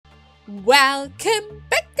Welcome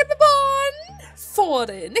back everyone for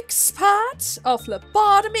the next part of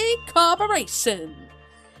Lobotomy Corporation.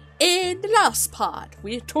 In the last part,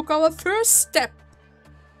 we took our first step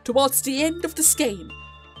towards the end of this game.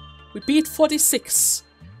 We beat 46,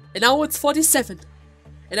 and now it's 47.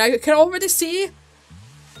 And I can already see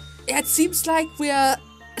it seems like we are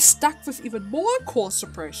stuck with even more core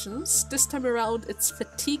suppressions. This time around it's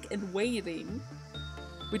fatigue and waiting.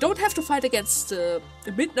 We don't have to fight against the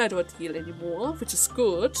Midnight Ordeal anymore, which is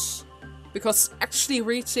good, because actually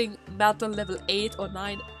reaching Meltdown level 8 or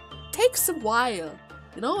 9 takes a while.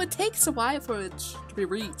 You know, it takes a while for it to be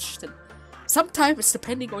reached, and sometimes,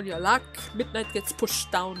 depending on your luck, Midnight gets pushed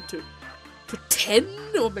down to 10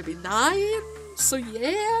 or maybe 9, so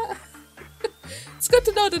yeah. It's good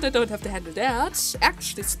to know that I don't have to handle that.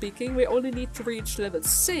 Actually speaking, we only need to reach level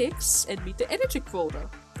 6 and meet the energy quota.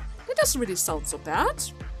 That doesn't really sound so bad.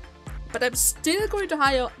 But I'm still going to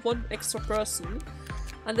hire one extra person.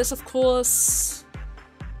 Unless, of course...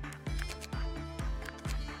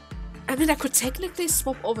 I mean, I could technically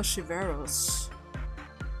swap over Shiveros.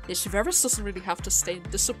 Yeah, Shiveros doesn't really have to stay in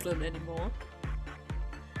discipline anymore.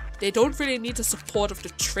 They don't really need the support of the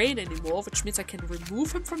train anymore, which means I can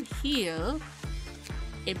remove him from here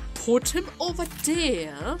and put him over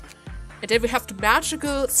there. And then we have the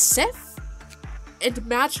magical Seth and the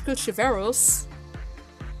magical Shiveros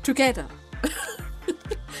together.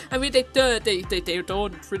 I mean, they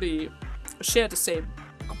don't really share the same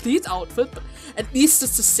complete outfit, but at least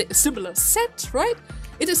it's a similar set, right?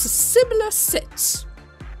 It is a similar set.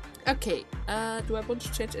 Okay, do I want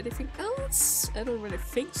to change anything else? I don't really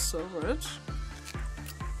think so, right?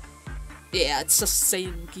 Yeah, it's just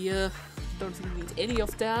same gear. Don't really need any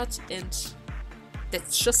of that, and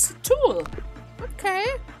that's just a tool. Okay.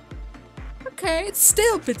 Okay, it's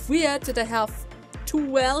still a bit weird that I have 2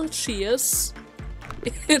 Welchiers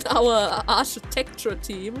in our architecture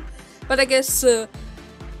team, but I guess there's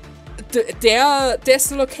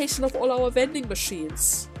the location of all our vending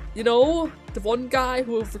machines. You know, the one guy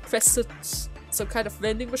who requested some kind of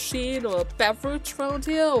vending machine or beverage around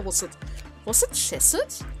here, or was it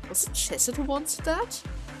Chesed? Was it Chesed who wanted that?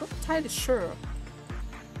 Not entirely sure.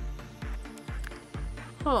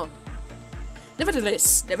 Huh.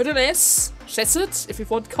 Nevertheless, Chesed, if you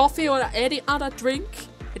want coffee or any other drink,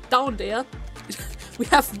 down there, we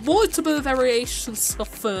have multiple variations of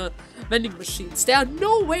vending machines. There are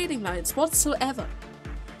no waiting lines whatsoever.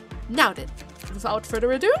 Now then, without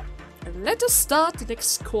further ado, let us start the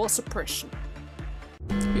next core suppression.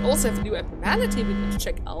 We also have a new abnormality we need to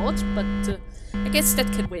check out, but I guess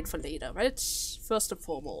that can wait for later, right? First and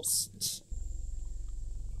foremost.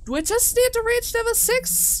 Do I just need to reach level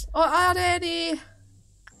 6? Or are there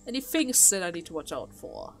any things that I need to watch out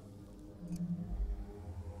for?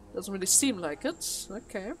 Doesn't really seem like it.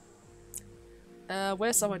 Okay.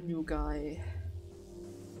 Where's our new guy?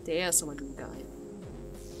 There's our new guy.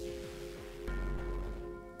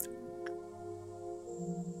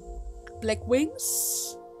 Black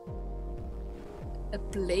Wings? A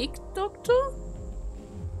Plague Doctor?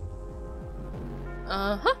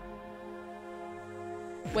 Uh-huh.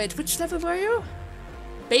 Wait, which level were you?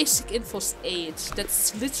 Basic Info's 8.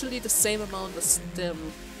 That's literally the same amount as them.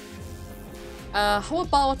 How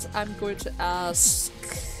about I'm going to ask...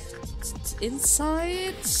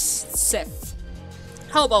 Inside? Seth.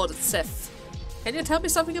 How about it, Seth? Can you tell me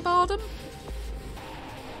something about him?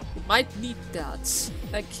 You might need that.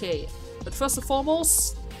 Okay. But first and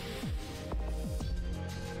foremost...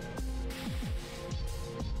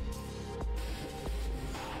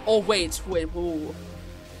 Oh, wait, whoa.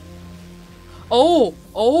 Oh,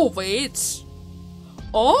 wait.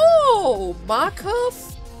 Oh,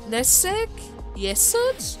 Malkuth, Nesek,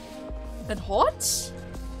 Yeset, and Hot?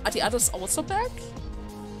 Are the others also back?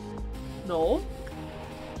 No.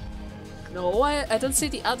 No, I don't see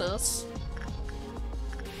the others.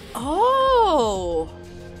 Oh!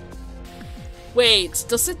 Wait,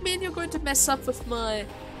 does it mean you're going to mess up with my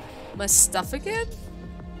stuff again?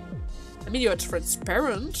 I mean, you're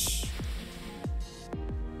transparent.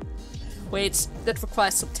 Wait, that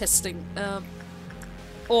requires some testing.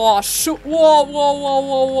 Oh, shoot. Whoa.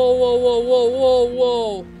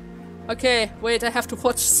 Okay, wait, I have to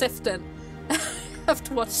watch Seth then.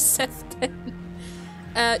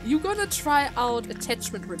 You gonna try out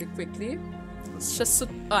attachment really quickly. It's just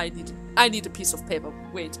I need a piece of paper.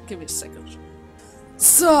 Wait, give me a second.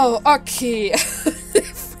 So, okay.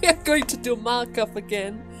 If we are going to do Malkuth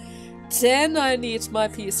again, then I need my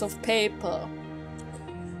piece of paper.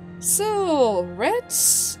 So, red,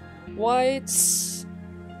 white,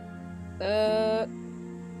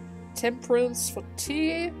 temperance for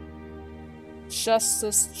tea,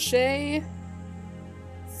 Justice J.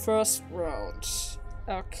 First round.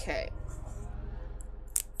 Okay.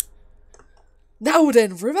 Now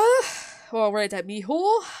then, River. Alright,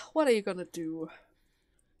 Miho. What are you gonna do?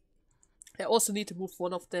 I also need to move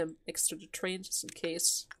one of them next to the train just in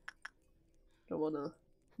case. Don't wanna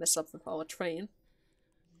mess up with our train.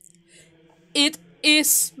 It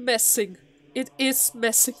is messing. It is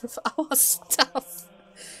messing with our stuff.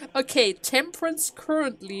 Okay, Temperance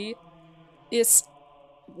currently is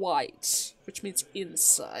white, which means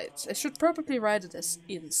inside. I should probably write it as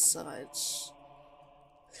inside.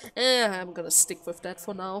 I'm gonna stick with that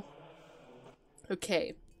for now.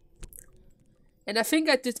 Okay. And I think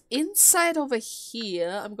I did inside over here.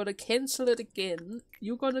 I'm gonna cancel it again.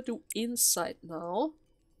 You're gonna do inside now.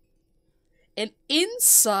 And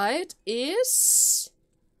inside is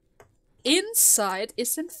in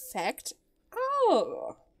fact...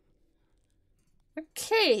 Oh!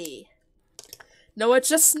 Okay. Now I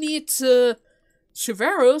just need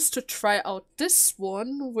Chiveros to try out this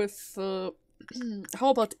one with... how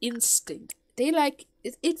about Instinct? They like...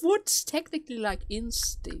 It would technically like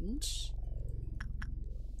Instinct.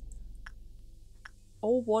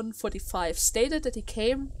 0145 stated that he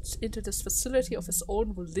came into this facility of his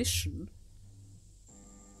own volition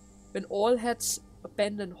when all had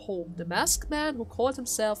abandoned hope. The masked man who called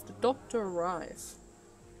himself the Doctor arrived.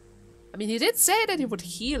 I mean, he did say that he would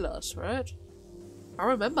heal us, right? I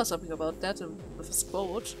remember something about that with his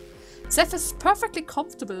quote. Seth is perfectly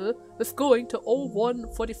comfortable with going to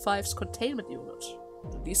 0145's containment unit.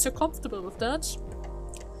 At least you're comfortable with that.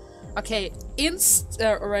 Okay,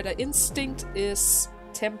 Instinct is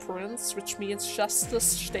Temperance, which means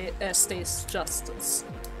Justice stays Justice.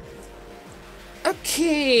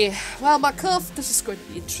 Okay, well, Malkuth, this is going to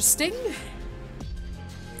be interesting.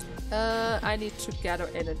 I need to gather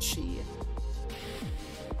energy.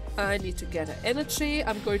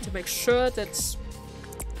 I'm going to make sure that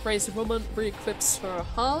Crazy Woman re-equips her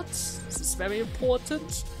heart. This is very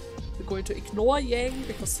important. We're going to ignore Yang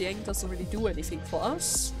because Yang doesn't really do anything for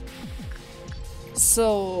us.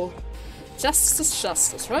 So,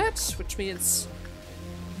 justice, right? Which means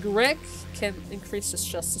Greg can increase his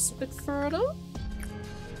justice a bit further.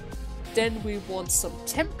 Then we want some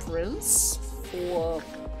temperance for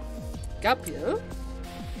Gabriel.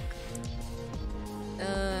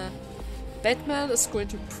 Batman is going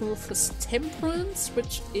to improve his temperance,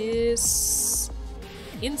 which is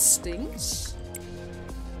instinct.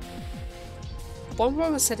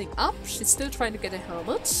 Bonbon is setting up. She's still trying to get a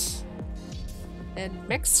helmet. And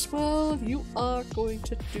Maxwell, you are going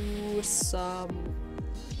to do some...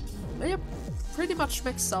 Well, you're pretty much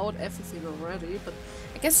maxed out everything already, but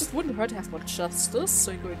I guess it wouldn't hurt to have more justice,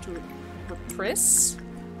 so you're going to repress.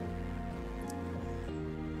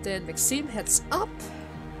 Then Maxime heads up.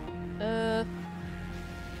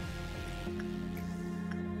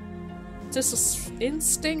 This is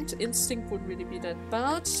instinct. Instinct wouldn't really be that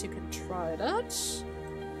bad. You can try that.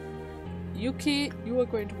 Yuki, you are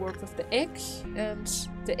going to work with the egg, and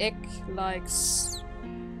the egg likes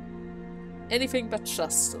anything but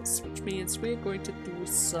justice, which means we're going to do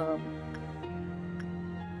some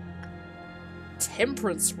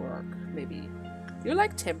temperance work, maybe. Do you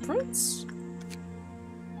like temperance?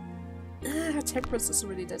 Her temperance isn't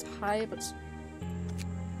really that high, but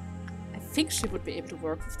I think she would be able to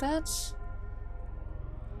work with that.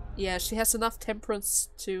 Yeah, she has enough temperance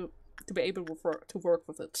to be able to work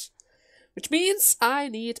with it. Which means I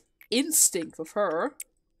need instinct with her.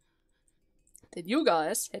 Then you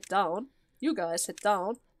guys head down.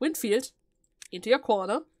 Winfield, into your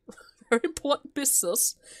corner. Very important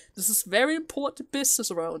business. This is very important business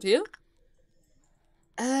around here.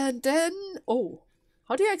 And then... Oh.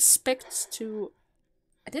 How do you expect to...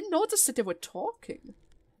 I didn't notice that they were talking.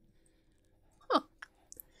 Huh.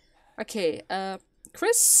 Okay,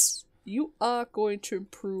 Chris, you are going to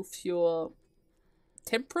improve your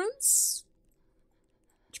temperance.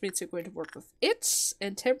 Which means you're going to work with it.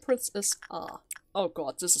 And temperance is R. Oh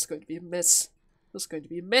god, this is going to be a mess. This is going to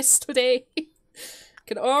be a mess today.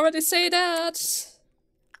 Can already say that.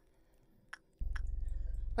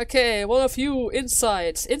 Okay, one of you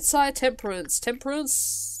inside. Inside temperance.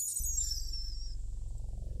 Temperance.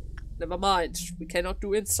 Never mind. We cannot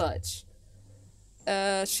do inside.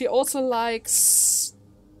 She also likes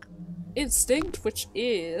instinct, which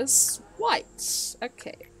is white.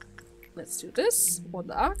 Okay. Let's do this.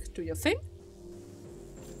 One arc, do your thing.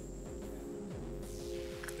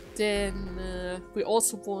 Then we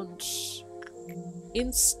also want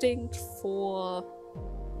instinct for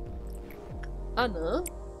Anna,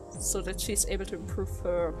 so that she's able to improve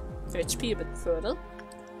her HP a bit further.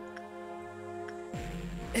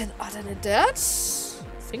 And other than that,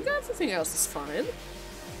 I think everything else is fine.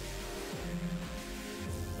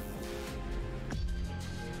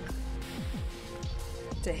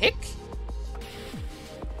 The heck?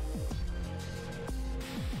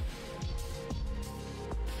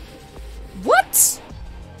 What?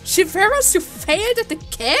 Chiveras, you failed at the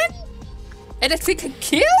can? And that we can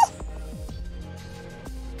kill?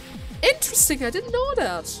 Interesting, I didn't know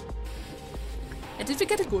that. And did we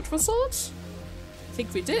get a good result? I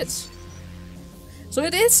think we did. So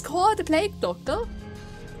it is called the Plague Doctor.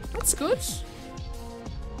 That's good.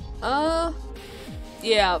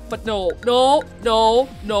 Yeah, but no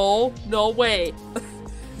way.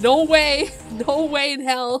 No way in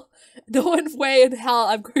hell. No way in hell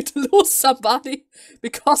I'm going to lose somebody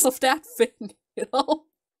because of that thing, you know?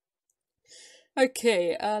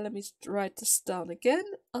 Okay, let me write this down again.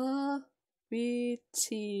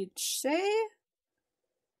 VTJ.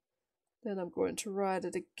 Then I'm going to write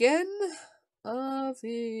it again.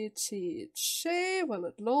 VTJ, well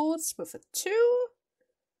it loads with a 2.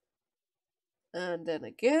 And then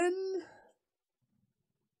again.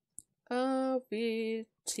 VTJ.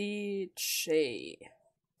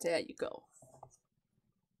 There you go.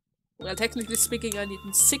 Well, technically speaking, I need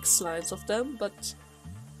 6 lines of them, but...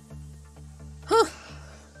 Huh.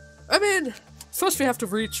 I mean, first we have to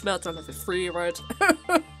reach Meltdown level 3, right?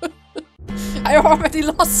 I already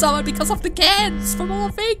lost someone because of the cans, from all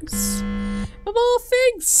things! From all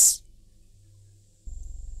things!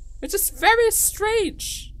 Which is very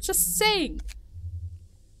strange, just saying.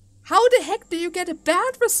 How the heck do you get a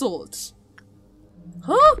bad result?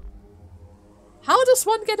 Huh? How does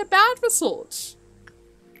one get a bad result?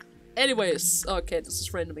 Anyways, okay, this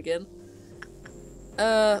is random again.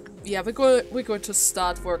 Yeah, we're going to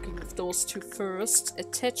start working with those 2 first.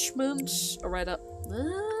 Attachment, alright,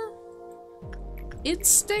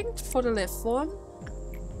 instinct for the left one,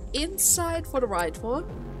 insight for the right one,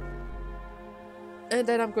 and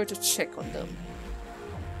then I'm going to check on them.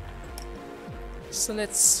 So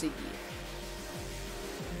let's see.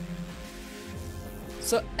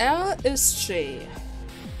 So L is J.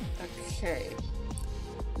 Okay.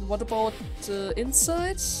 And what about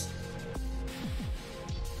insight?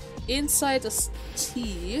 Inside is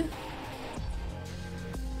T.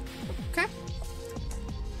 Okay.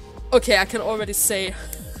 Okay, I can already say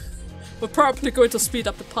we're probably going to speed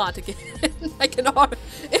up the part again. I can already,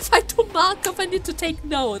 if I do Malkuth, I need to take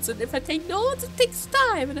notes, and if I take notes, it takes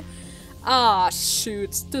time. And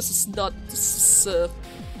shoot, this is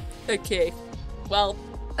okay. Well,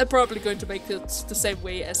 I'm probably going to make it the same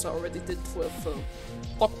way as I already did with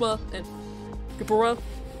Ogma and Gabora.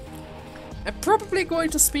 I'm probably going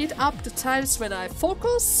to speed up the times when I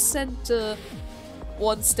focus, and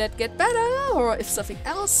once that get better, or if something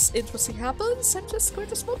else interesting happens, I'm just going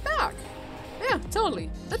to swap back. Yeah, totally.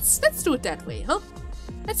 Let's do it that way, huh?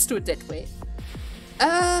 Let's do it that way.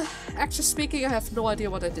 Actually speaking, I have no idea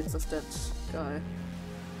what I did with that guy.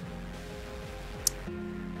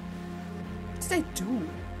 What did I do?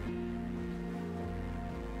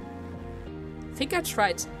 I think I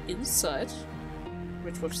tried Insight,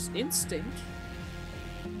 which was Instinct.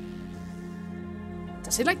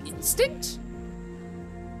 Does he like Instinct?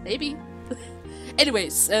 Maybe.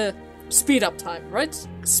 Anyways, speed up time, right?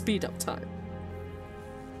 Speed up time.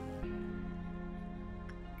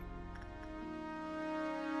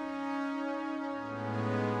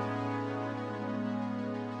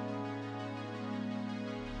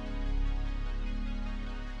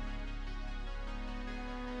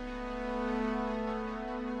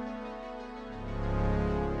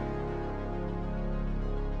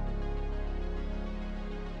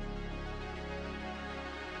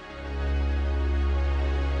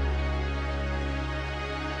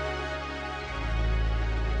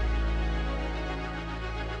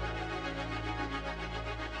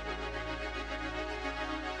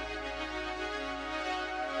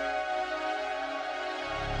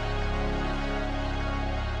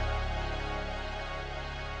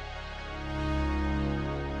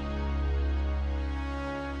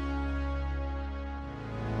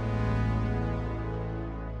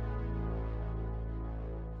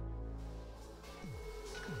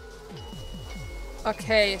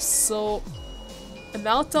 Okay, so a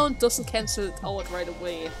meltdown doesn't cancel it out right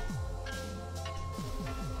away.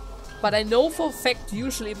 But I know for a fact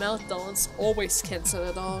usually meltdowns always cancel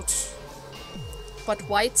it out. But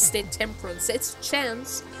white state temperance, there's a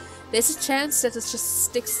chance that it just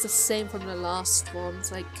sticks the same from the last one,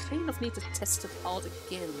 so I kind of need to test it out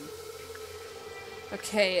again.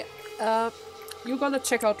 Okay, you're gonna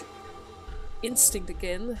check out Instinct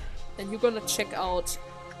again, and you're gonna check out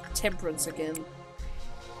Temperance again.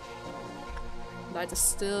 Light is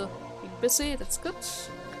still being busy, that's good.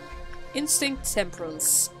 Instinct,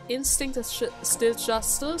 temperance. Instinct is still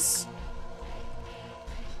justice.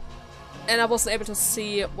 And I wasn't able to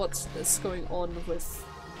see what is going on with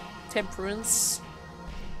temperance.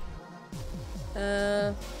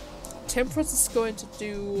 Temperance is going to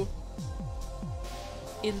do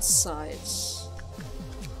insight.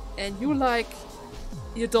 And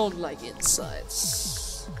you don't like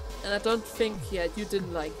insight. And I don't think, yeah, you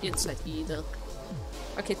didn't like insight either.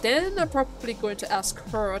 Okay, then I'm probably going to ask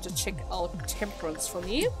her to check out temperance for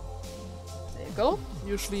me. There you go.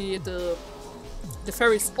 Usually the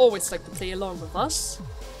fairies always like to play along with us.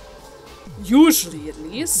 Usually, at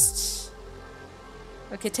least.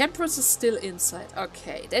 Okay, temperance is still inside.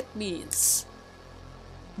 Okay, that means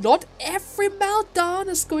not every meltdown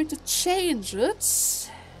is going to change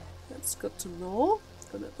it. That's good to know.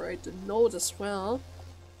 I'm gonna write a note as well.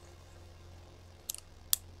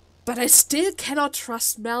 But I still cannot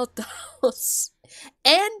trust meltdowns.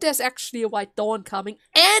 And there's actually a white dawn coming.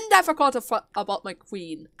 And I forgot about my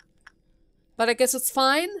queen. But I guess it's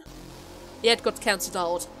fine. Yeah, it got cancelled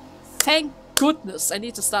out. Thank goodness. I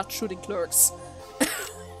need to start shooting clerks.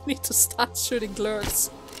 Need to start shooting clerks.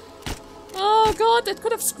 Oh god, that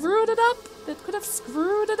could have screwed it up. That could have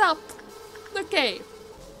screwed it up. Okay.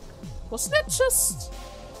 Wasn't it just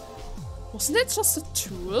a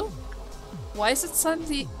tool? Why is it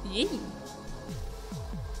suddenly yin?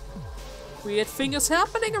 Weird thing is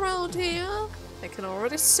happening around here. I can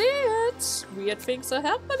already see it. Weird things are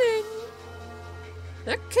happening.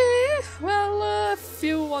 Okay, well, if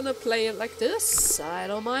you wanna play it like this, I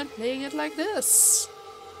don't mind playing it like this.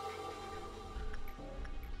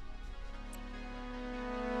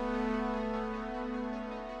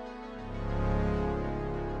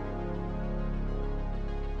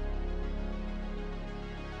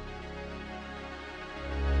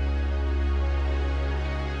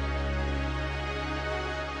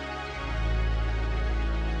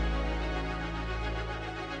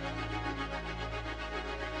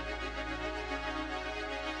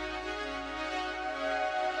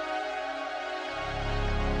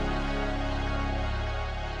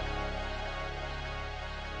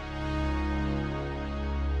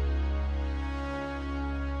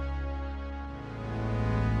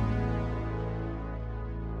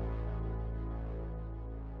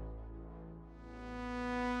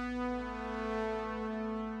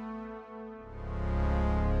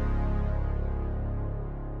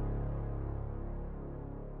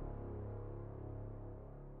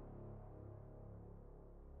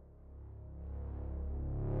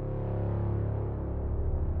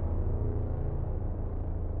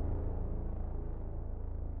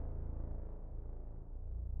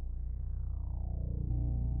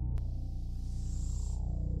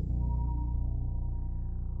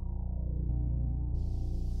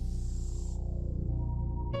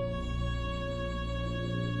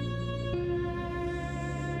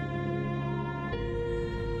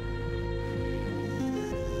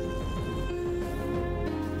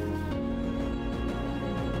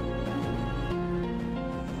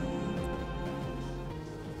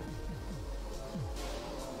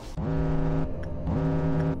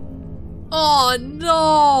 Oh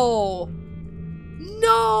no!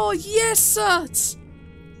 No, yes!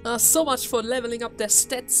 So much for leveling up their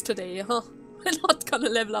stats today, huh? We're not gonna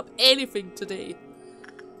level up anything today.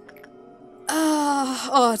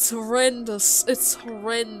 Oh, it's horrendous. It's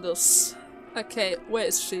horrendous. Okay, where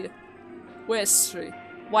is she? Where is she?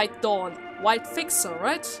 White Dawn. White Fixer,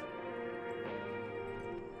 right?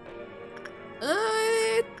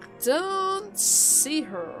 I don't see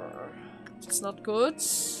her. She's not good.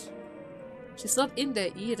 She's not in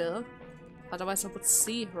there either. Otherwise I would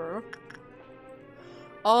see her.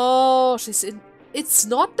 Oh, she's in... It's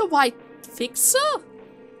not the White Fixer?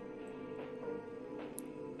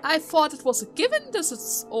 I thought it was a given this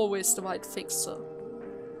is always the White Fixer.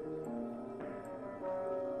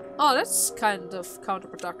 Oh, that's kind of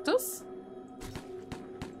counterproductive.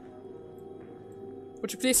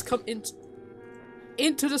 Would you please come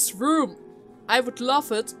into this room? I would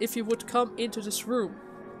love it if you would come into this room.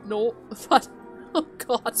 No, but... Oh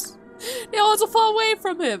god. They're also far away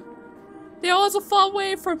from him. They're also far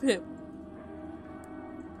away from him.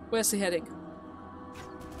 Where's he heading?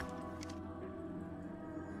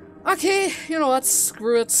 Okay, you know what?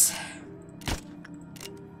 Screw it.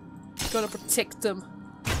 Gotta protect them.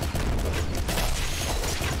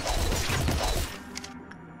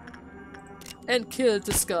 And kill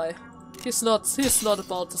this guy. He's not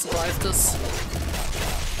about to survive this.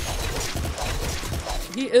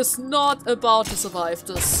 He is not about to survive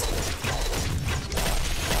this.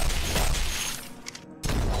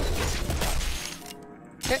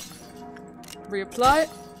 Reapply.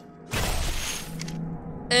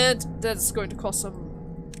 And that's going to cause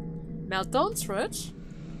some meltdowns, right?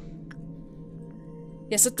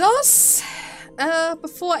 Yes, it does.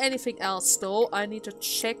 Before anything else, though, I need to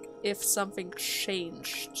check if something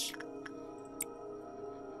changed.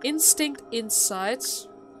 Instinct, insight.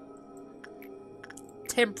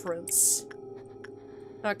 Temperance.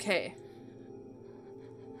 Okay.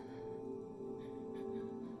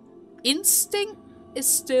 Instinct is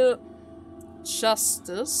still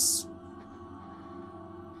justice.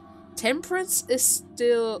 Temperance is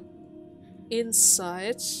still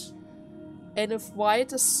insight. And if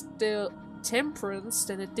white is still temperance,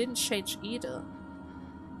 then it didn't change either.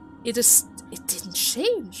 It didn't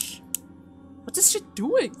change. What is she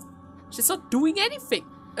doing? She's not doing anything.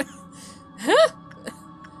 Huh?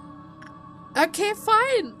 Okay,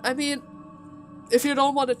 fine. I mean, if you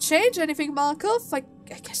don't want to change anything, Malkuth, I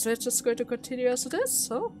guess we're just going to continue as it is,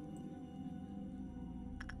 so.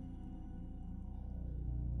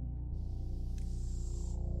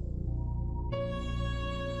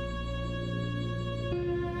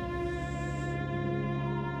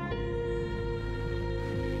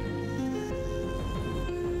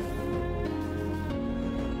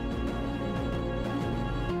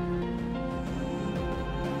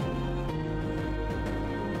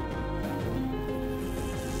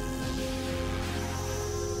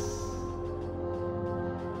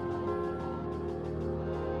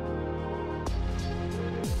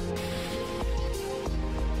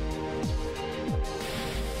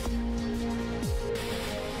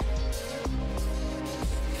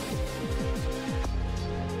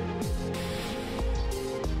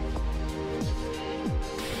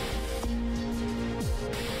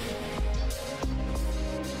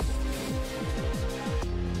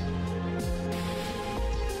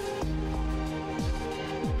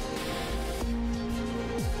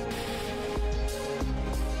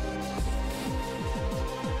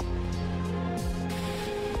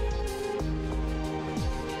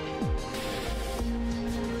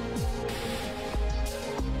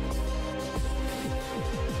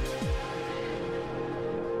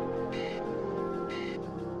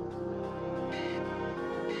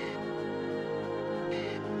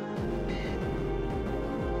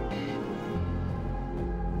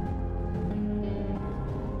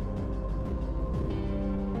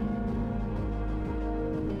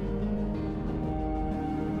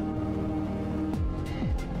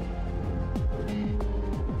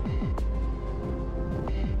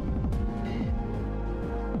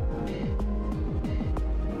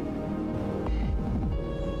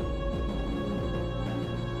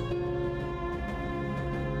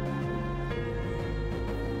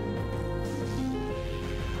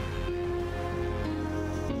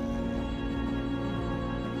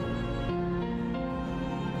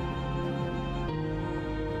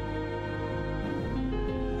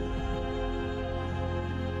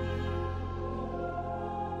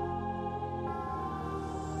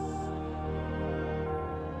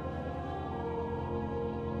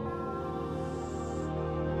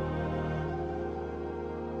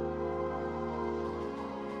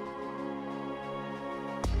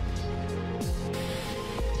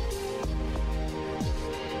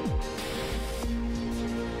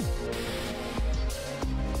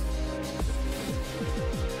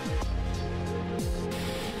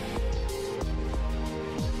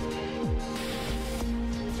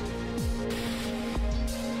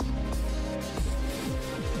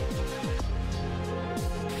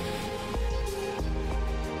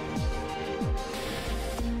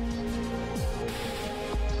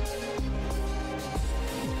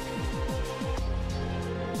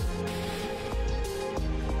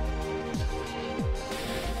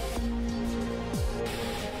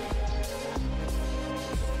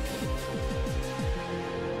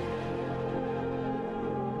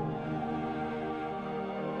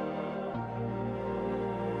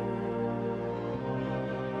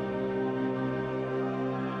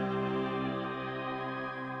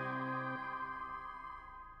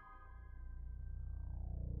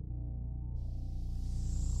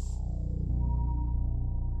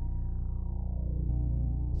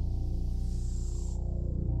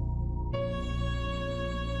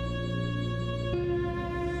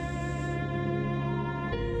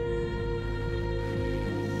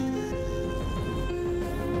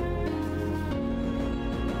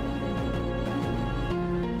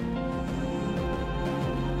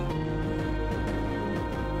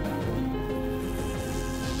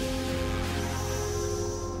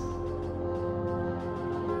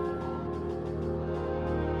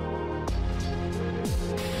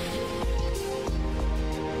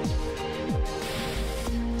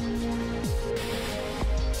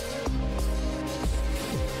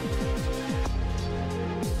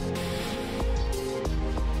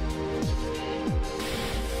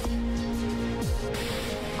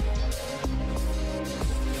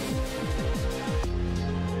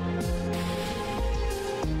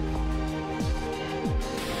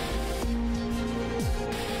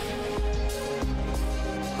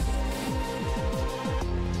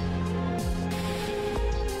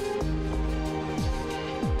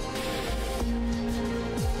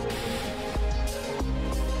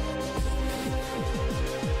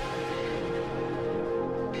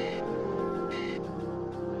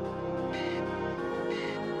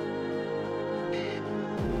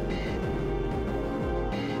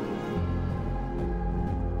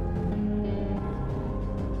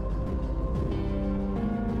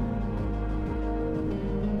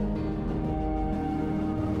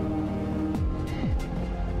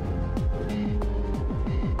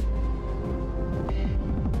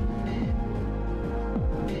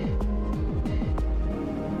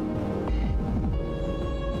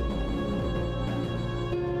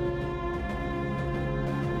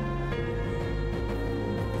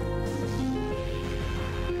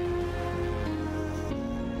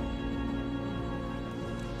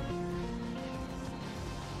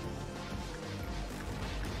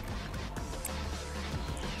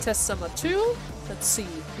 Test number 2. Let's see.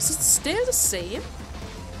 Is it still the same?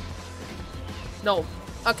 No.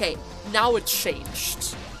 Okay, now it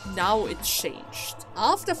changed. Now it changed.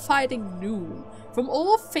 After fighting noon. From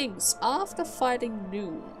all things, after fighting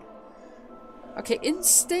noon. Okay,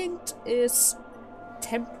 instinct is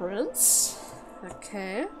temperance.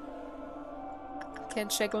 Okay. Can't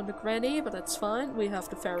check on the granny, but that's fine. We have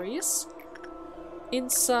the fairies.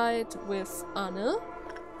 Insight with Anna.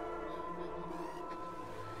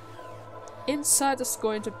 Insight is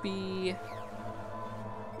going to be...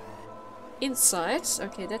 Insight.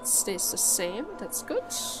 Okay, that stays the same. That's good.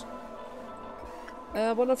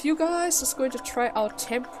 One of you guys is going to try out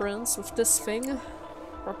temperance with this thing.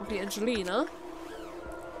 Probably Angelina.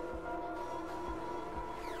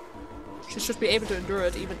 She should be able to endure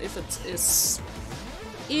it, even if it is...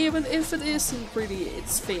 Even if it isn't really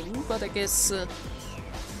its thing, but I guess...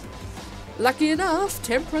 lucky enough,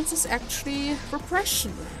 temperance is actually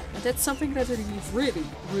repression. And that's something that he really,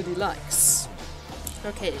 really likes.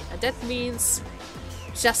 Okay, and that means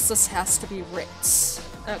justice has to be writ.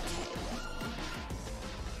 Okay.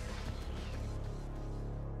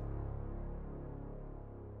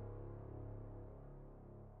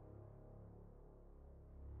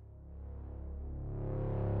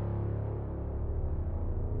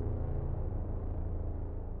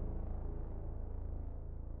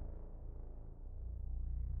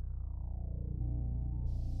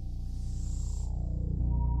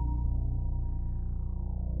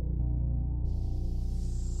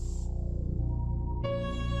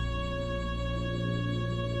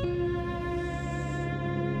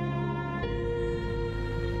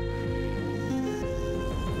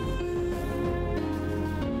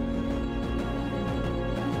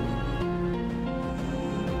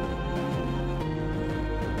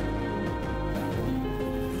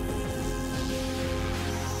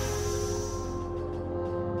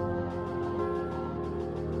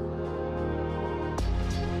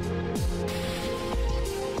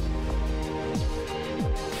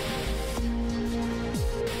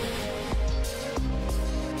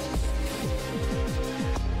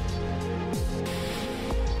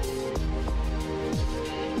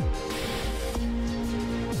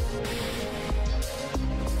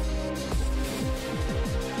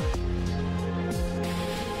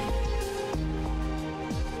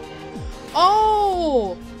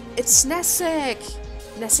 Oh! It's Nesek!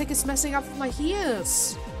 Nesek is messing up with my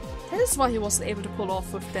heels. That is why he wasn't able to pull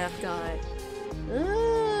off with that guy.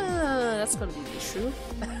 Ah, that's gonna be an issue.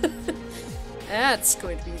 That's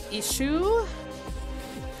going to be an issue.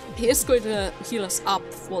 He is going to heal us up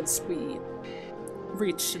once we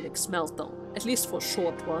reach the next meltdown. At least for a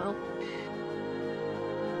short while.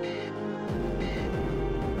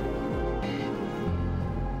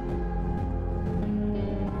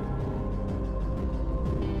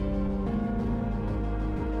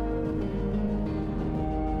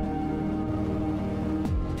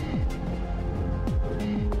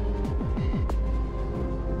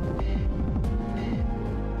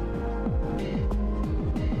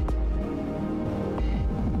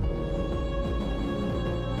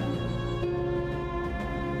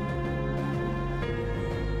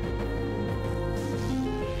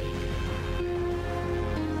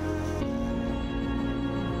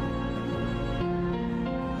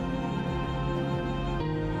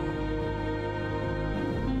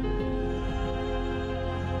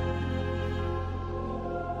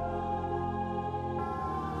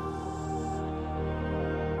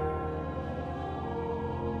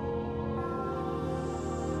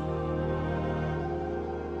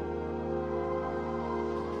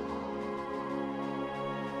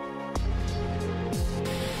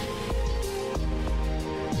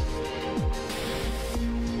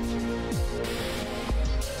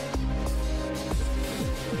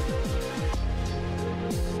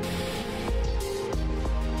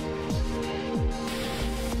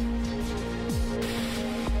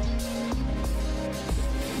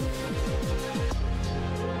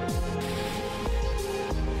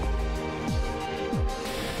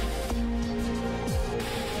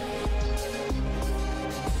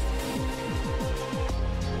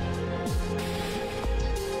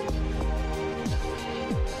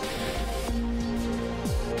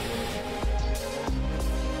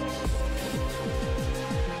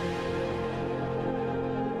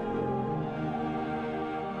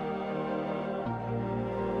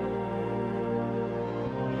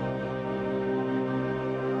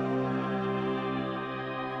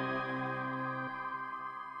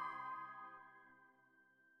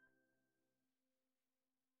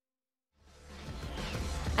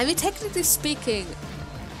 I mean, technically speaking,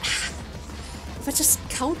 If I just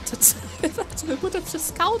counted. If I would have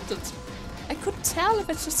just counted. I couldn't tell if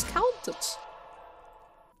I just counted.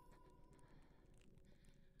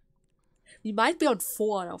 We might be on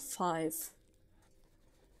 4 out of 5.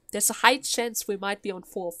 There's a high chance we might be on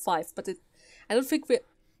 4 or 5, but I don't think we're...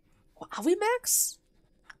 Are we max?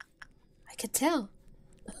 I can tell.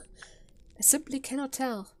 I simply cannot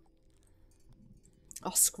tell.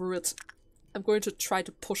 Oh, screw it. I'm going to try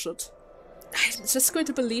to push it. I'm just going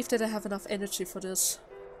to believe that I have enough energy for this.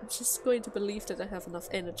 I'm just going to believe that I have enough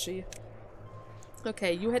energy.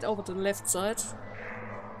 Okay, you head over to the left side.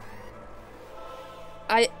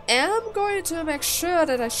 I am going to make sure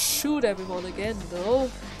that I shoot everyone again,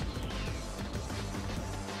 though.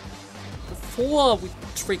 Before we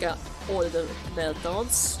trigger all the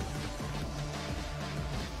meltdowns.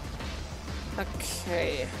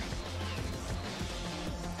 Okay.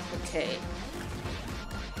 Okay.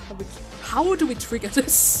 How do we trigger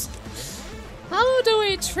this? How do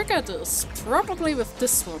we trigger this? Probably with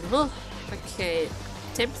this one, huh? Okay.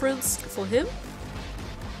 Temperance for him.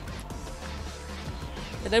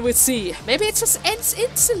 And then we'll see. Maybe it just ends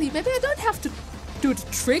instantly. Maybe I don't have to do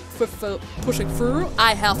the trick with pushing through.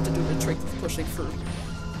 I have to do the trick with pushing through.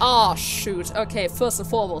 Oh, shoot. Okay, first and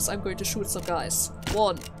foremost, I'm going to shoot some guys.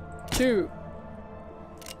 1, 2,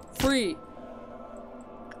 3.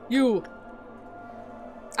 You.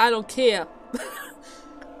 I don't care.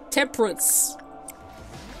 Temperance.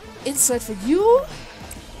 Inside for you.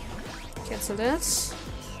 Cancel that.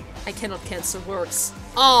 I cannot cancel works.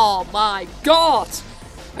 Oh my god.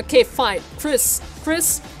 Okay, fine. Chris,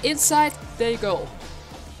 inside. There you go.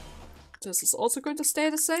 This is also going to stay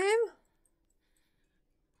the same.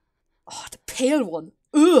 Oh, the pale one.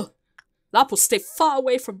 Ugh. Lapo, stay far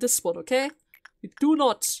away from this one, okay? You do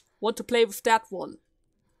not want to play with that one.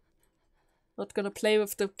 Not gonna play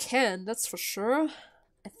with the can, that's for sure.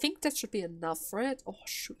 I think that should be enough, right? Oh,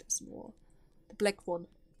 shoot, there's more. The black one.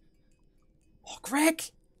 Oh, Greg!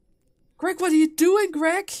 Greg, what are you doing,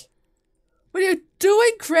 Greg? What are you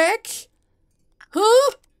doing, Greg?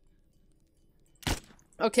 Huh?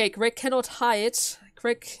 Okay, Greg cannot hide.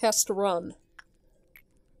 Greg has to run.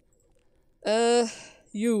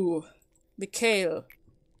 You. Mikhail.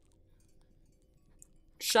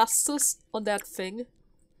 Justice on that thing.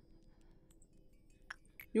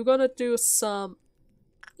 You're gonna do some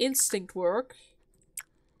instinct work.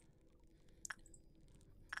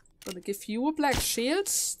 Gonna give you a black shield.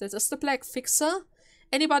 That is the black fixer.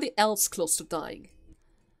 Anybody else close to dying?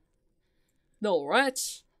 No, right?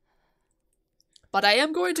 But I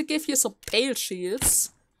am going to give you some pale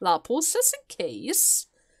shields. Lapos, just in case.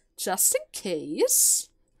 Just in case.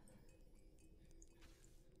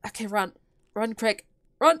 Okay, run. Run, Greg.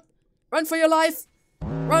 Run! Run for your life!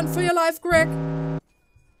 Run for your life, Greg!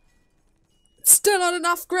 It's still not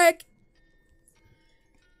enough, Greg!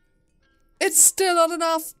 It's still not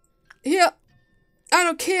enough! Here! I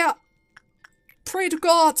don't care! Pray to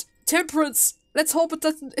God! Temperance! Let's hope it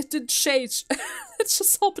didn't change. Let's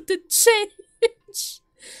just hope it didn't change.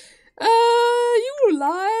 You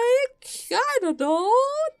like... I don't know...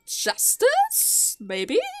 Justice?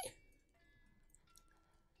 Maybe?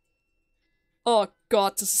 Oh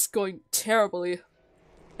god, this is going terribly.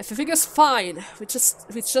 Everything is fine. We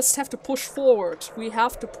just have to push forward. We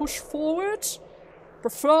have to push forward.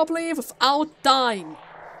 Preferably without dying.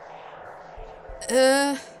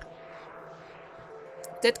 That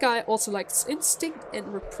guy also likes instinct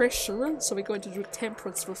and repression, so we're going to do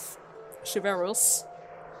temperance with Chivalrous.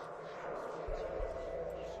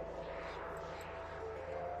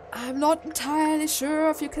 I'm not entirely sure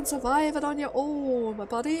if you can survive it on your own, my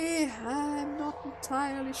buddy. I'm not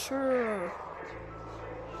entirely sure.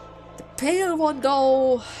 The pale one,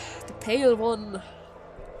 though. The pale one.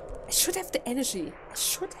 I should have the energy. I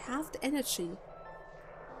should have the energy.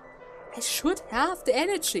 I should have the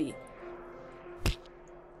energy.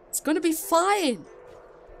 It's gonna be fine.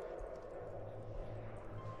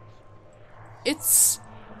 It's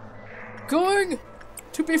going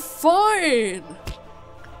to be fine.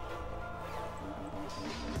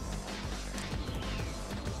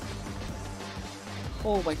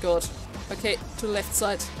 Oh my god. Okay, to the left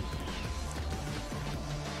side.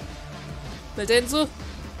 Meldense,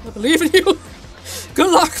 I believe in you.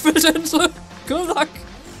 Good luck, Meldense. Good luck.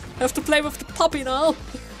 I have to play with the puppy now.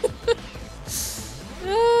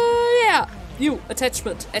 Yeah. You,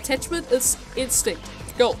 attachment. Attachment is instinct.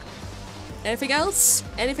 Go. Anything else?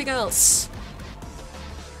 Anything else?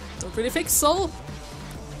 Don't really think so.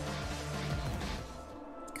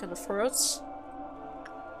 Kind of hurts.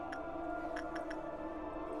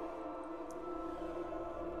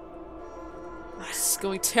 This is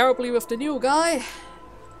going terribly with the new guy.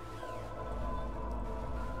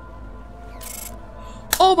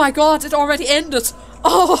 Oh my god, it already ended!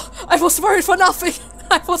 Oh, I was worried for nothing!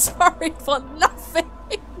 I was worried for nothing!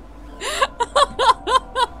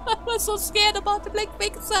 I was so scared about the black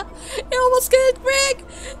fixer! He almost killed Greg!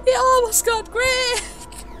 He almost got Greg!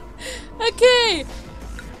 Okay!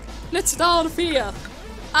 Let's get out of here!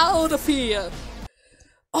 Out of here!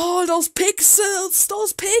 Oh, those pixels!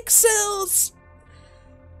 Those pixels!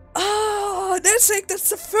 Oh, that's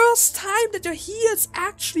the first time that your heels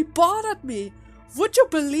actually bothered me. Would you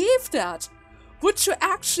believe that? Would you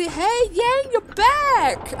actually... Hey, Yang, you're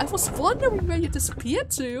back! I was wondering where you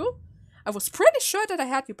disappeared to. I was pretty sure that I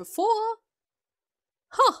had you before.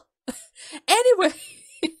 Huh.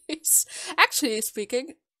 Anyways, actually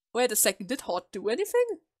speaking, wait a second, did Hot do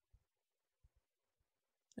anything?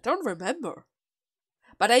 I don't remember.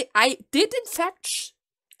 But I did in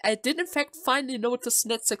fact finally notice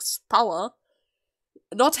Netzek's power.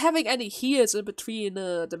 Not having any heals in between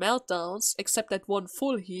the meltdowns, except that one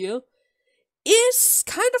full heal, is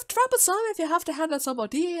kind of troublesome if you have to handle some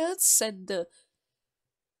ordeals, and the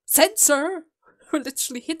sensor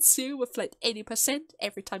literally hits you with like 80%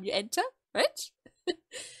 every time you enter, right?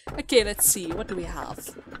 Okay, let's see, what do we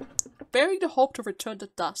have? Bearing the hope to return to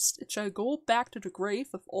dust, it shall go back to the grave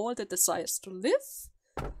with all that desires to live.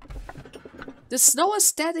 The snow is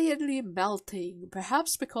steadily melting,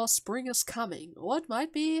 perhaps because spring is coming, or it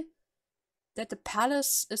might be that the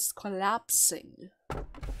palace is collapsing.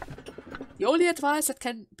 The only advice that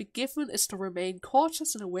can be given is to remain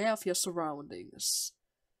cautious and aware of your surroundings.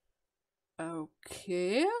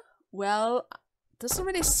 Okay, well, doesn't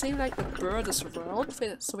really seem like the bird is around,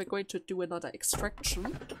 so we're going to do another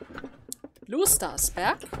extraction. Blue Star's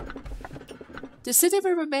back. The city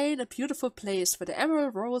will remain a beautiful place where the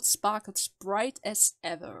emerald road sparkles bright as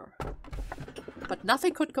ever. But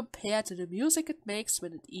nothing could compare to the music it makes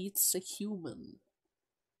when it eats a human.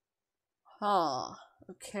 Huh,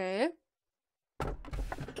 okay.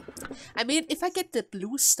 I mean, if I get the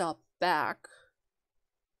Blue Star back,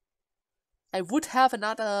 I would have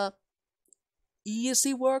another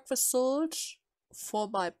easy work result for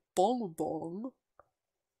my Bong Bong.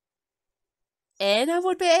 And I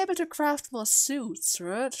would be able to craft more suits,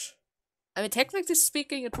 right? I mean, technically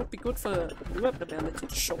speaking, it would be good for new abnormality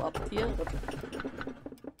to show up here, but...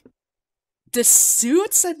 The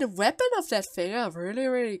suits and the weapon of that thing are really,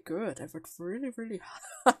 really good. I would really, really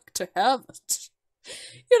like to have it.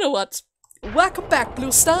 You know what? Welcome back,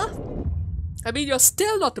 Blue Star! I mean, you're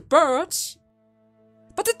still not the bird,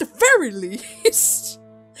 but at the very least...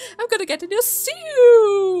 I'm gonna get a new suit!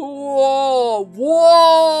 Whoa!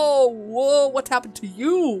 Whoa! Whoa! What happened to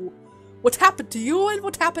you? What happened to you and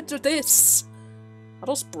what happened to this? Are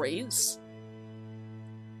those brains?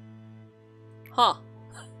 Huh.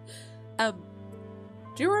 Do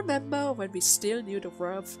you remember when we still knew the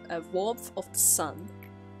warmth of the sun?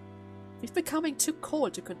 We've becoming too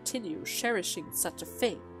cold to continue cherishing such a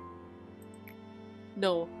thing.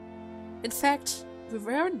 No. In fact, we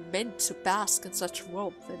weren't meant to bask in such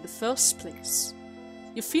warmth in the first place.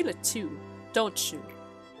 You feel it too, don't you?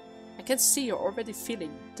 I can see you're already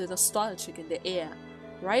feeling the nostalgic in the air,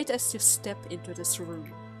 right as you step into this room.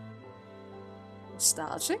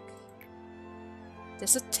 Nostalgic?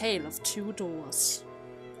 There's a tale of two doors.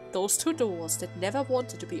 Those two doors that never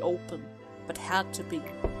wanted to be open, but had to be.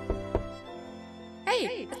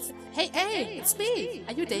 Hey, it's me!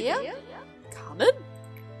 Are you there? Carmen?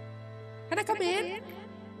 Can I come in?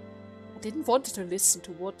 I didn't want to listen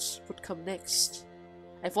to what would come next.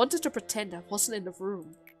 I wanted to pretend I wasn't in the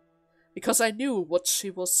room, because I knew what she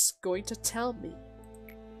was going to tell me.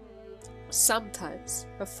 Sometimes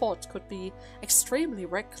her thought could be extremely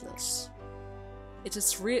reckless.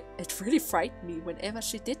 It really frightened me whenever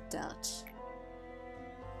she did that.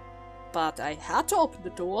 But I had to open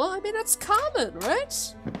the door. I mean, it's Carmen,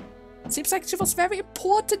 right? It seems like she was very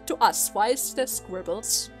important to us. Why is there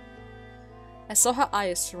scribbles? I saw her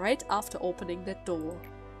eyes right after opening that door.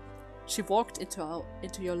 She walked into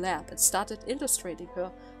your lab and started illustrating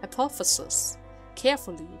her hypothesis,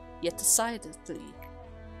 carefully yet decidedly.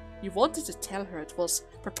 You wanted to tell her it was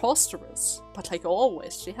preposterous, but like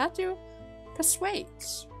always, she had to persuade.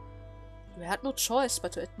 You had no choice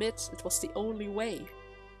but to admit it was the only way.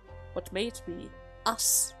 What made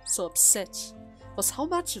us so upset was how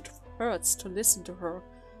much it hurts to listen to her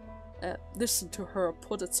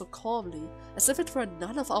put it so calmly, as if it were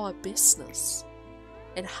none of our business.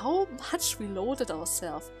 And how much we loathed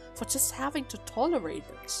ourselves for just having to tolerate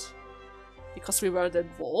it. Because we weren't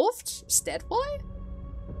involved? Is that why?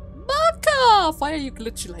 Malkuth! Why are you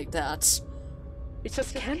glitchy like that? It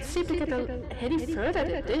just can't seem to get any further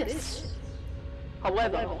than this.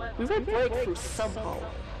 However, we will break through somehow.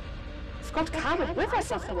 We've got Carmen with us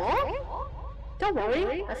after all. Don't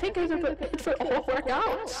worry, I think it will all work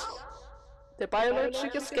out. The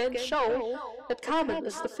biological scans show that Carmen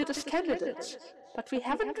is the fittest candidate. But we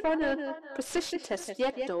haven't run a precision test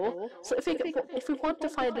yet though, so if we want to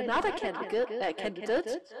find another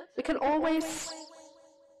candidate, we can always...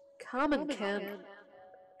 Carmen can.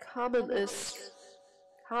 Carmen is...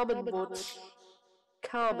 Carmen would...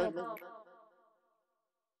 Carmen.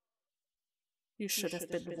 You should have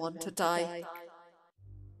been the one to die.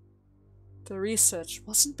 The research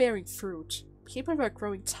wasn't bearing fruit. People were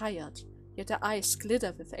growing tired, yet their eyes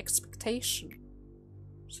glittered with expectation.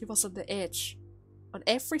 She was on the edge. On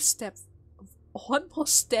every step, one more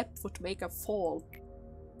step would make her fall.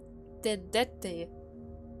 Then that day,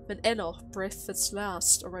 when Enoch breathed its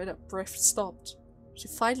last, or rather breath stopped, she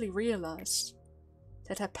finally realized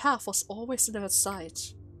that her path was always in her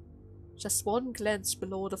sight. Just one glance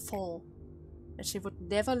below the fall, and she would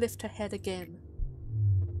never lift her head again.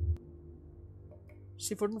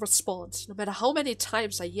 She wouldn't respond, no matter how many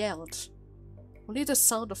times I yelled. Only the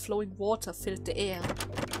sound of flowing water filled the air.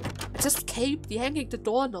 I just kept yanking the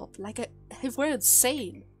doorknob like I were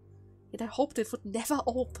insane. Yet I hoped it would never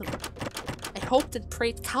open. I hoped and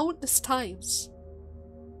prayed countless times.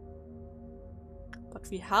 But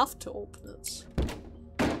we have to open it.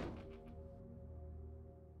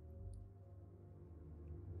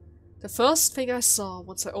 The first thing I saw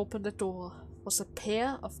once I opened the door was a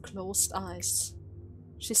pair of closed eyes.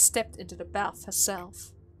 She stepped into the bath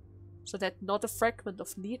herself, so that not a fragment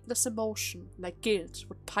of needless emotion like guilt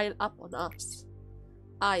would pile up on us.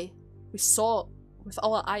 We saw with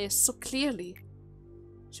our eyes so clearly.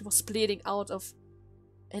 She was bleeding out of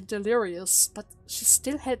and delirious, but she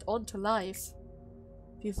still held on to life.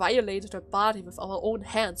 We violated her body with our own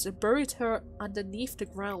hands and buried her underneath the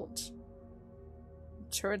ground. We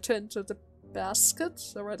turned her into the basket,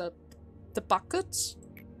 or rather, the bucket.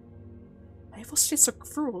 Why was she so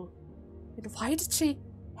cruel? And why did she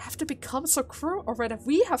have to become so cruel? Or rather,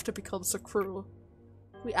 we have to become so cruel?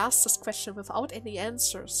 We asked this question without any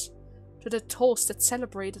answers, to the toast that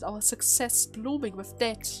celebrated our success blooming with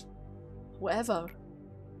death. However,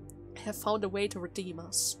 I have found a way to redeem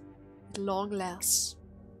us. At long last,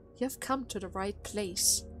 you have come to the right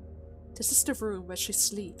place. This is the room where she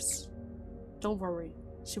sleeps. Don't worry,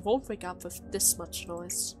 she won't wake up with this much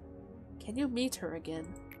noise. Can you meet her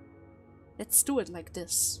again? Let's do it like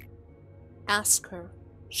this. Ask her,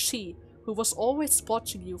 she who was always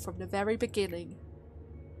watching you from the very beginning.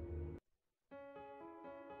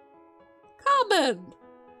 Carmen!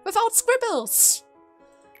 Without scribbles!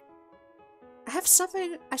 I have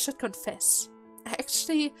something I should confess. I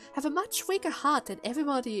actually have a much weaker heart than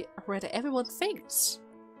everyone thinks.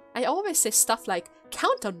 I always say stuff like,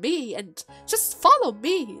 count on me and just follow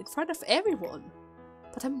me in front of everyone.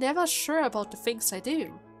 But I'm never sure about the things I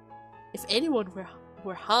do. If anyone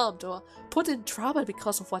were harmed or put in trouble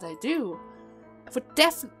because of what I do, I would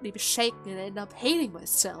definitely be shaken and end up hating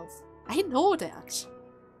myself. I know that.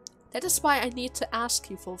 That is why I need to ask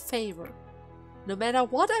you for a favor. No matter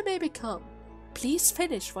what I may become, please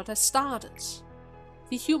finish what I started.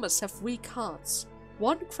 We humans have weak hearts.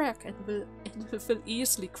 One crack and it will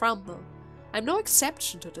easily crumble. I'm no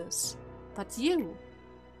exception to this. But you'll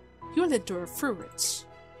endure through it.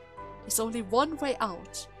 There's only one way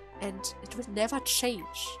out, and it will never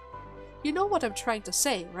change. You know what I'm trying to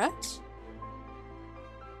say, right?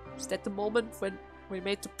 Is that the moment when we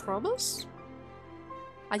made the promise?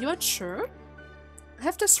 Are you unsure? I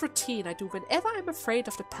have this routine I do whenever I'm afraid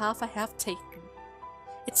of the path I have taken.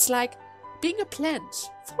 It's like being a plant,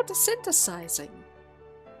 photosynthesizing.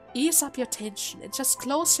 Ease up your tension and just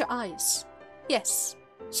close your eyes. Yes,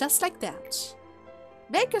 just like that.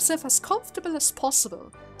 Make yourself as comfortable as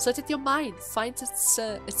possible, so that your mind finds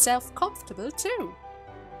itself comfortable too.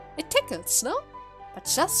 It tickles, no? But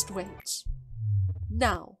just wait.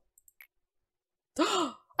 Now.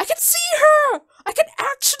 I can see her! I can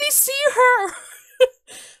actually see her!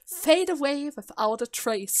 Fade away without a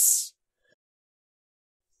trace.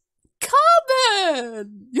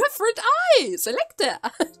 Carmen! You have red eyes! I like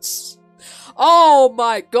that! Oh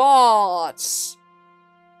my god!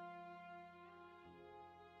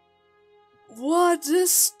 What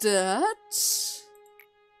is that?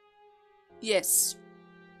 Yes,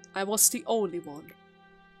 I was the only one.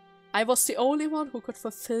 I was the only one who could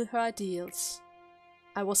fulfill her ideals.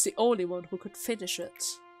 I was the only one who could finish it.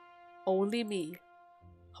 Only me.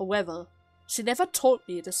 However, she never told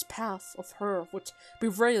me this path of her would be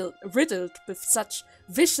riddled with such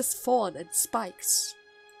vicious thorn and spikes.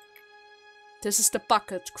 This is the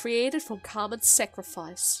bucket created from Carmen's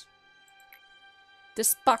sacrifice.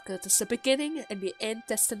 This bucket is the beginning and the end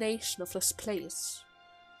destination of this place.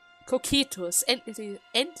 Coquito is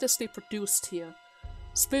endlessly produced here,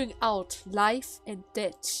 spewing out life and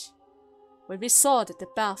death. When we saw that the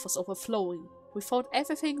bath was overflowing, we thought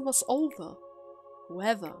everything was over.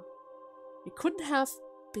 However, we couldn't have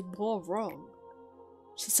been more wrong.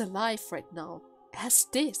 She's alive right now, as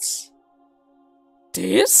this.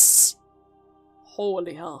 This?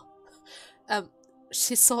 Holy hell.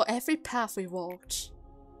 She saw every path we walked.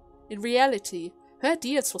 In reality, her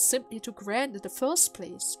ideals were simply too grand in the first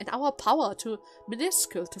place, and our power too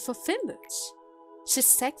minuscule to fulfill it. She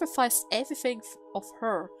sacrificed everything of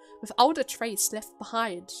her, without a trace left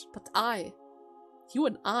behind. But you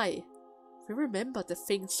and I, we remember the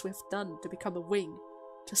things we've done to become a wing,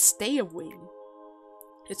 to stay a wing.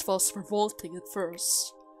 It was revolting at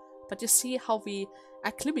first, but you see how we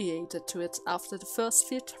acclimated to it after the first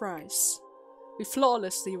few tries. We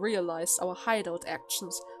flawlessly realized our hideout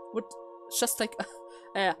actions would just like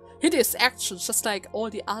hideous actions just like all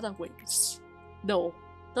the other wings. No,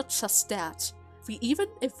 not just that. We even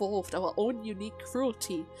evolved our own unique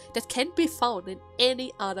cruelty that can't be found in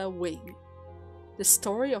any other wing. The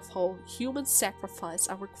story of how human sacrifice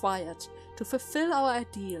are required to fulfill our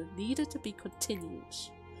ideal needed to be continued.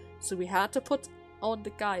 So we had to put on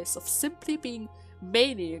the guise of simply being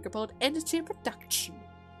maniac about energy production.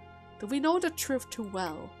 Do we know the truth too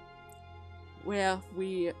well? Where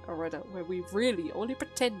we really only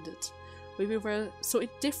pretended, where we were so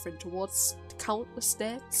indifferent towards the countless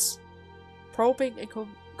deaths, probing and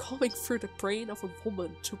combing through the brain of a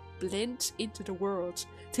woman to blend into the world,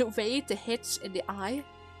 to evade the head and the eye,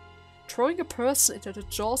 throwing a person into the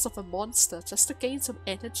jaws of a monster just to gain some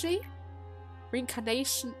energy,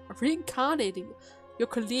 reincarnating your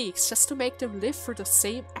colleagues just to make them live through the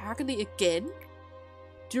same agony again?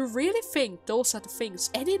 Do you really think those are the things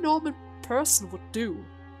any normal person would do?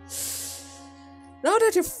 Now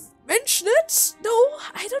that you've mentioned it, no,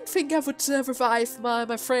 I don't think I would revive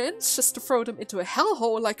my friends just to throw them into a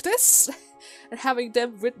hellhole like this. And having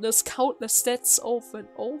them witness countless deaths over and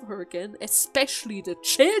over again, especially the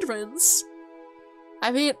children's.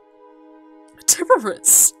 I mean,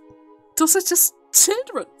 terrorists. Those are just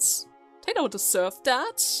children's. They don't deserve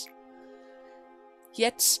that.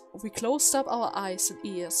 Yet, we closed up our eyes and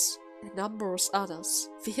ears, and numerous others.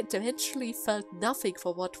 We eventually felt nothing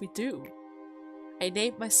for what we do. I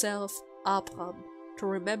named myself Abram to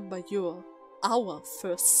remember our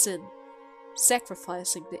first sin,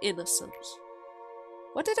 sacrificing the innocent.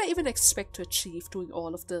 What did I even expect to achieve doing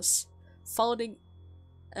all of this? Founding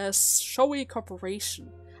a showy corporation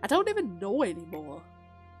I don't even know anymore.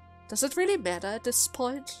 Does it really matter at this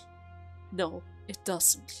point? No, it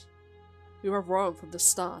doesn't. We were wrong from the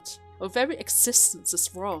start. Our very existence is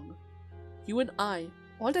wrong. You and I,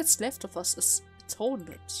 all that's left of us is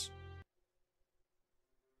atonement.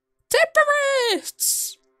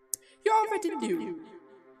 Temperate! You already knew.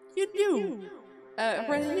 You knew.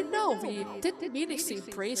 We didn't meaningfully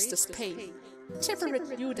embrace this pain.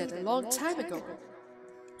 Temperate knew that a long time ago.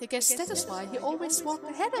 I guess that is why he always walked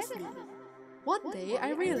ahead of me. One day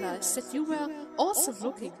I realized that you were also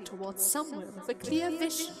looking towards somewhere with a clear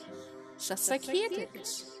vision. Just like he did.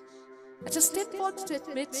 I just didn't want to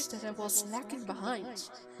admit that I was lacking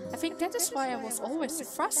behind. I think that is why I was always so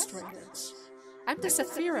frustrated. I'm the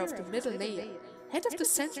Saphira of the middle layer, head of the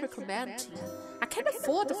central command team. I can't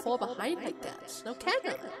afford to fall behind like that, now can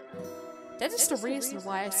I? That is the reason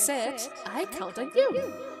why I said I count on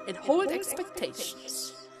you and hold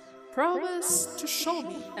expectations. Promise to show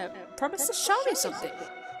me something.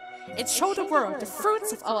 And show the world the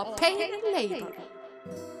fruits of our pain and labor.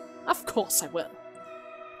 Of course I will.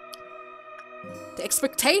 The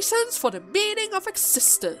expectations for the meaning of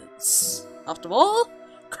existence. After all,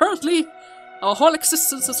 currently, our whole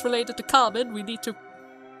existence is related to Carmen. We need to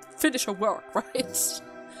finish our work, right?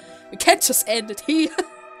 We can't just end it here.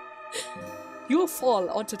 You will fall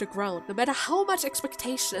onto the ground, no matter how much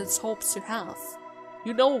expectation and hopes you have.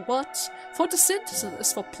 You know what? Photosynthesis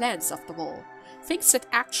is for plants, after all. Things that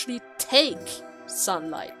actually take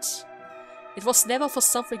sunlight. It was never for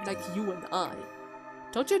something like you and I.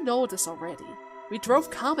 Don't you know this already? We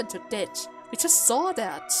drove Carmen to death. We just saw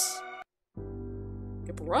that.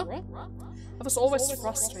 I was always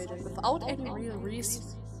frustrated without any real reason.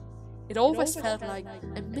 It always felt like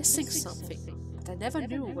I'm missing something, but I never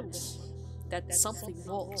knew what that something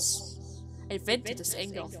was. I vented this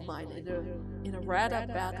anger of mine in a rather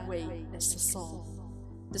bad way, as you saw.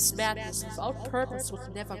 This madness without purpose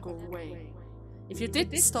would never go away. If you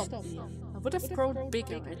didn't stop me, I would have grown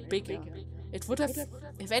bigger and bigger. It would have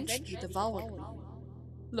eventually devoured me.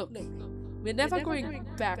 Look, we're never going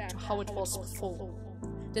back to how it was before.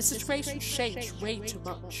 The situation changed way too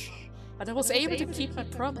much, but I was able to keep my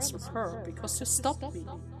promise with her because you stopped me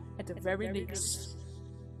at the very least.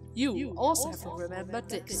 You also have to remember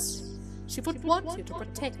this. She would want you to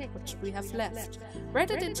protect what we have left,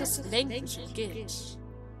 rather than just languishing guilt.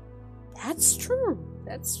 That's true,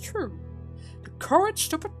 that's true. The courage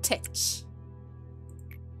to protect.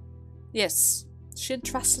 Yes, she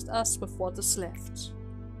entrusted us with what is left.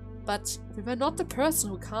 But we were not the person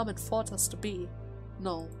who Carmen thought us to be.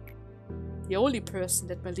 No. The only person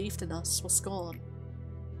that believed in us was gone.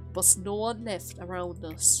 There was no one left around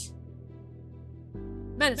us.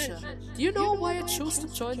 Manager, do you know why I chose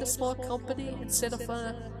to join the small company instead of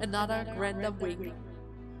another grander wing?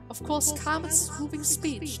 Of course, Carmen's moving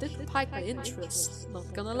speech didn't pique my interest,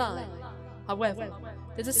 not gonna lie. However,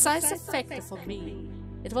 the decisive factor for me,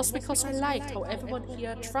 it was because I liked how everyone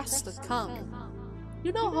here trusted Carmen.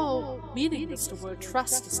 You know how meaningless the word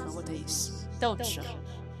trust is nowadays, don't you?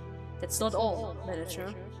 That's not all,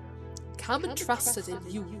 Manager. Carmen trusted in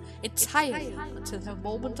you entirely until her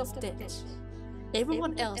moment of death.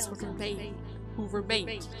 Everyone else who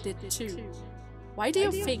remained did too. Why do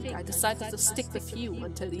you think I decided to stick with you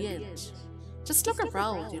until the end? Just look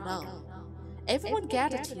around, you know. Everyone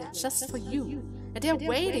gathered here just for you, and they're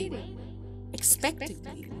waiting, expecting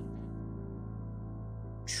me.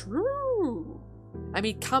 True. I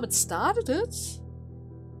mean, Carmen started it,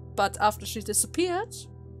 but after she disappeared,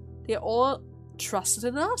 they all trusted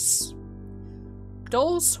in us.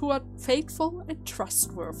 Those who are faithful and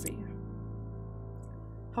trustworthy.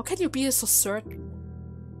 How can you be so certain?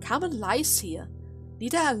 Carmen lies here,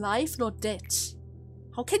 neither alive nor dead.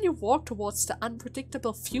 How can you walk towards the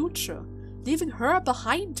unpredictable future, leaving her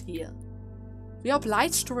behind here? We are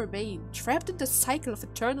obliged to remain, trapped in the cycle of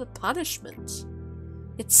eternal punishment.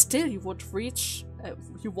 Yet still you want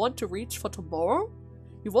to reach for tomorrow?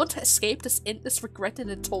 You want to escape this endless regret and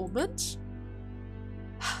atonement?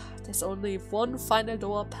 There's only one final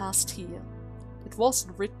door past here. It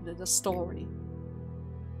wasn't written in the story.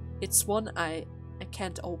 It's one I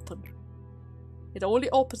can't open. It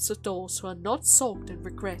only opens to those who are not soaked in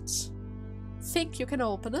regret. Think you can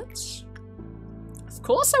open it? Of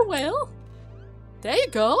course I will! There you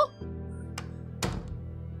go!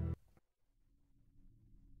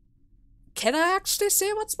 Can I actually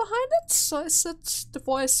see what's behind it? Or is it the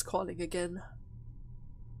voice calling again?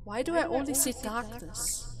 Why do I only see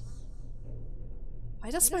darkness?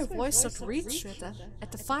 Why does my voice not reach you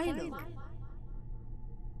at the final?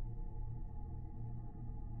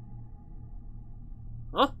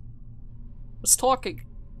 Huh? Who's talking?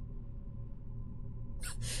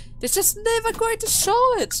 They're just never going to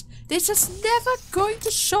show it! They're just never going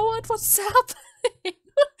to show it what's happening!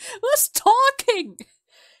 Who's talking?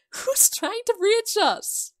 Who's trying to reach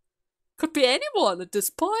us? Could be anyone at this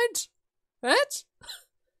point, right?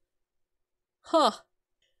 Huh.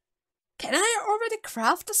 Can I already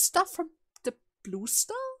craft the stuff from the blue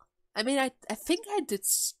star? I mean, I think I did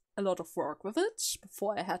a lot of work with it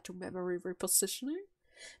before I had to memory repositioning.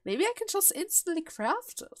 Maybe I can just instantly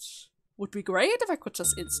craft it. Would be great if I could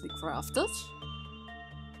just instantly craft it.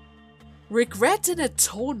 Regret and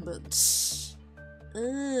Atonement.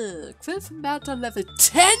 Quill from Melter level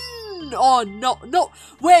 10! Oh no, no!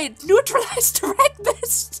 Wait, neutralize the red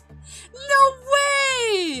mist! No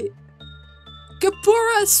way!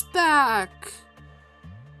 Gabura's back!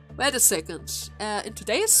 Wait a second. In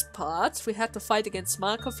today's part, we had to fight against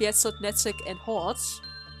Malkuth, Yesod, Netzek, and Horde.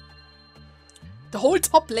 The whole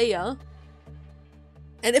top layer.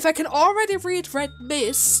 And if I can already read Red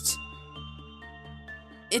Mist,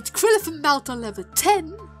 it Quill from Melter level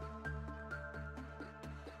 10.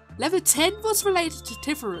 Level 10 was related to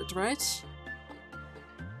Tiferet, right?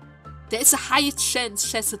 There is a high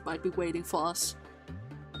chance Chesed might be waiting for us.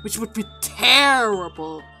 Which would be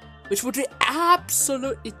terrible. Which would be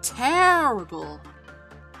absolutely terrible.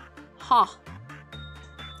 Huh.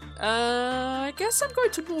 I guess I'm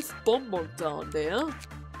going to move Bonbon down there.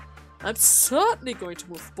 I'm certainly going to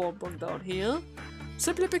move Bonbon down here.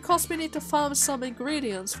 Simply because we need to farm some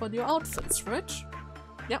ingredients for new outfits, right?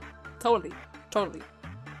 Yep, totally. Totally.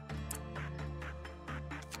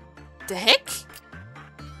 The heck?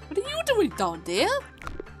 What are you doing down there?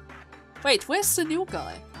 Wait, where's the new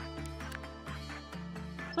guy?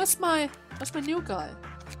 Where's my new guy?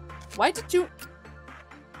 Why did you...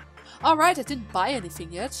 Alright, I didn't buy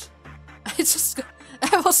anything yet.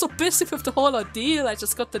 I was so busy with the whole ordeal, I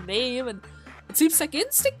just got the name and it seems like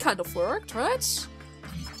instinct kind of worked, right?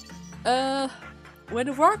 When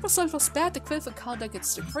the work result was bad, the quill counter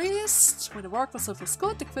gets decreased. When the work result was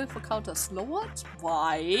good, the quill counter is lowered.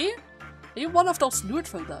 Why? Are you one of those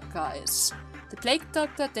neutral guys? The plague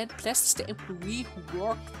doctor then blesses the employee who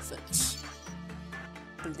worked with it.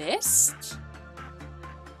 Blessed?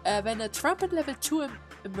 When a trumpet level 2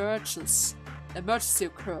 emergency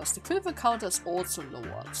occurs, the quiver counter is also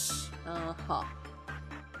lowered.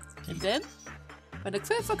 And then, when the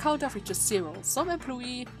quiver counter reaches 0, some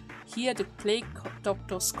employee hear the plague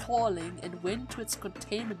doctor's calling and went to its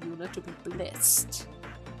containment unit to be blessed.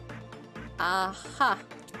 Aha,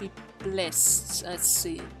 to be blessed, let's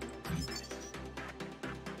see.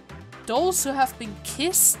 Those who have been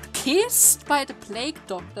kissed by the plague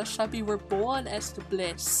doctor shall be reborn as the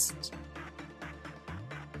blessed.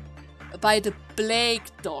 By the plague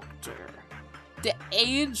doctor. The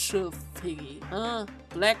angel thingy, huh?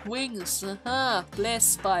 Black wings,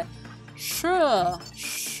 blessed by... Sure,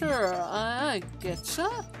 I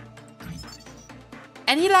getcha.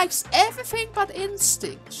 And he likes everything but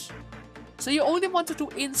instinct. So you only want to do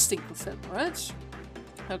instinct with him, right?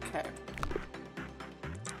 Okay.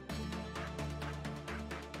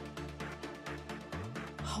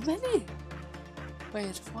 How many?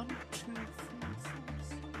 Wait, 1, 2, 3, 4,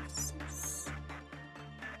 5, 6...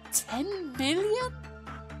 10 million?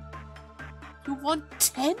 You want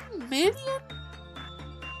 10 million?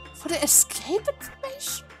 For the escape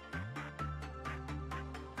information?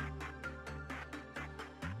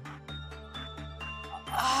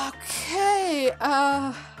 Okay,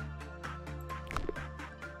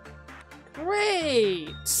 great.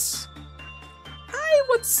 I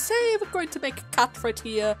would say we're going to make a cut right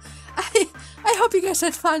here. I hope you guys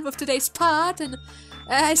had fun with today's part, and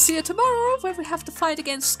I see you tomorrow when we have to fight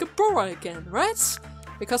against Skabora again, right?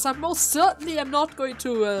 Because I most certainly am not going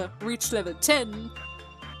to reach level 10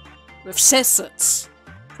 with Cessets,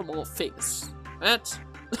 from all things, right?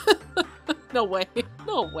 No way,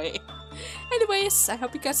 no way. Anyways, I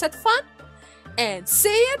hope you guys had fun, and see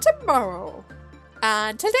you tomorrow.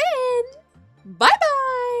 Until then, bye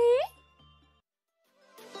bye!